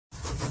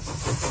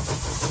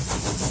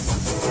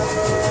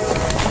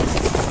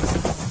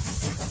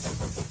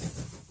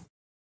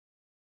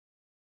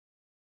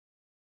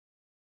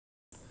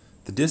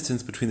The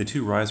distance between the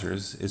two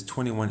risers is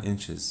 21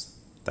 inches.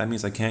 That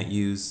means I can't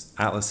use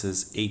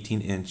Atlas's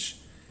 18-inch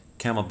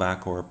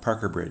Camelback or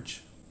Parker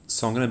bridge.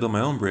 So I'm going to build my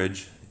own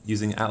bridge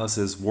using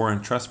Atlas's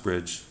Warren Truss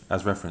bridge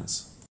as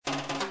reference.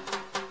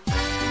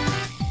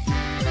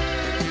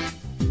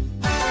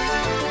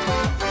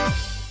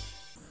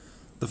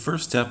 The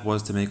first step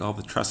was to make all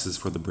the trusses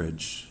for the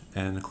bridge,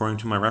 and according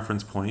to my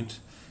reference point,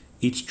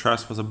 each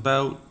truss was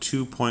about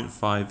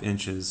 2.5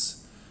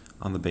 inches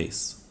on the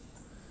base.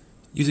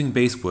 Using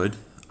basswood,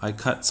 I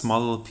cut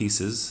small little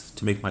pieces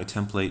to make my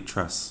template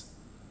truss.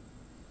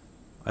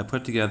 I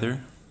put it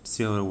together to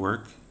see how it'll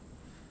work,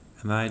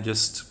 and then I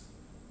just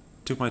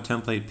took my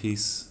template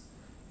piece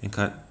and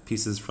cut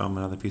pieces from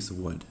another piece of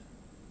wood.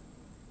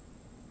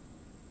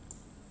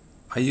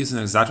 I use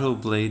an X-Acto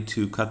blade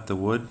to cut the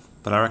wood,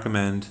 but I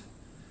recommend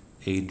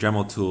a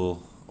Dremel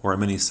tool or a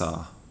mini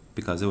saw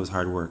because it was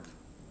hard work.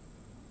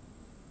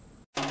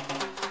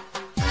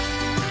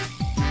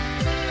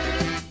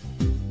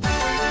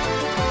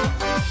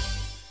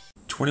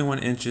 "21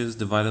 inches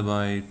divided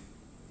by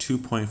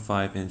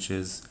 2.5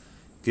 inches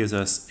gives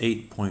us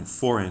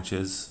 8.4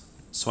 inches,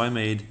 so I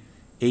made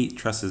 8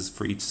 trusses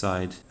for each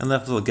side and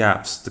left little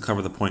gaps to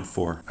cover the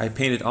 0.4. I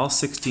painted all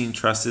 16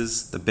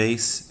 trusses, the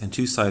base and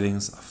 2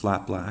 sidings a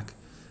flat black,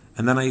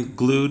 and then I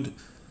glued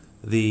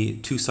the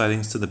 2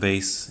 sidings to the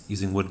base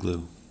using wood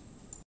glue.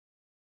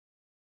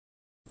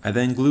 I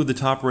then glued the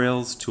top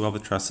rails to all the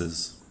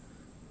trusses.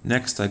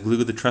 Next, I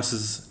glued the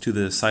trusses to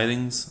the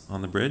sidings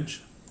on the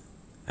bridge,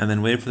 and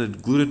then waited for the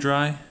glue to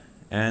dry,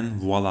 and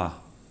voila!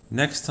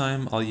 Next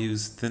time I'll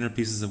use thinner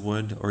pieces of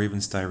wood or even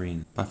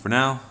styrene, but for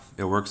now,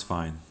 it works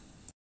fine.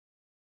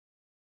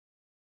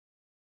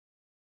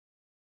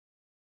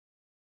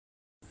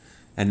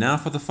 And now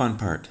for the fun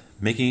part,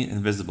 making it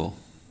invisible.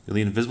 You'll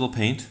need invisible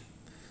paint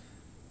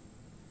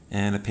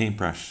and a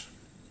paintbrush.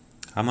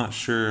 I'm not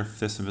sure if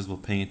this invisible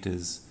paint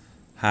is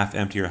half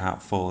empty or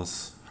half full,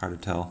 it's hard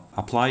to tell.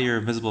 Apply your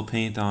invisible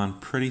paint on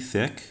pretty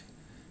thick.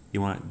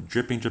 You want it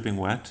dripping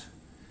wet.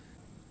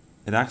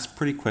 It acts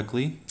pretty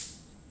quickly.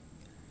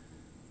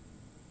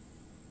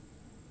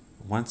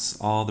 Once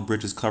all the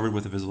bridge is covered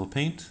with invisible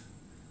paint,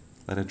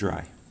 let it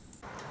dry.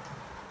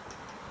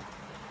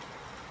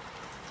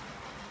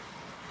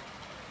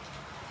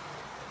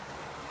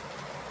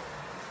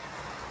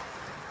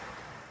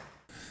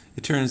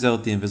 It turns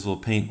out the invisible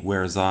paint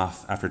wears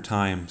off after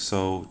time,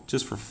 so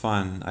just for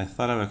fun, I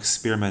thought I would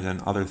experiment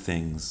on other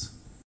things.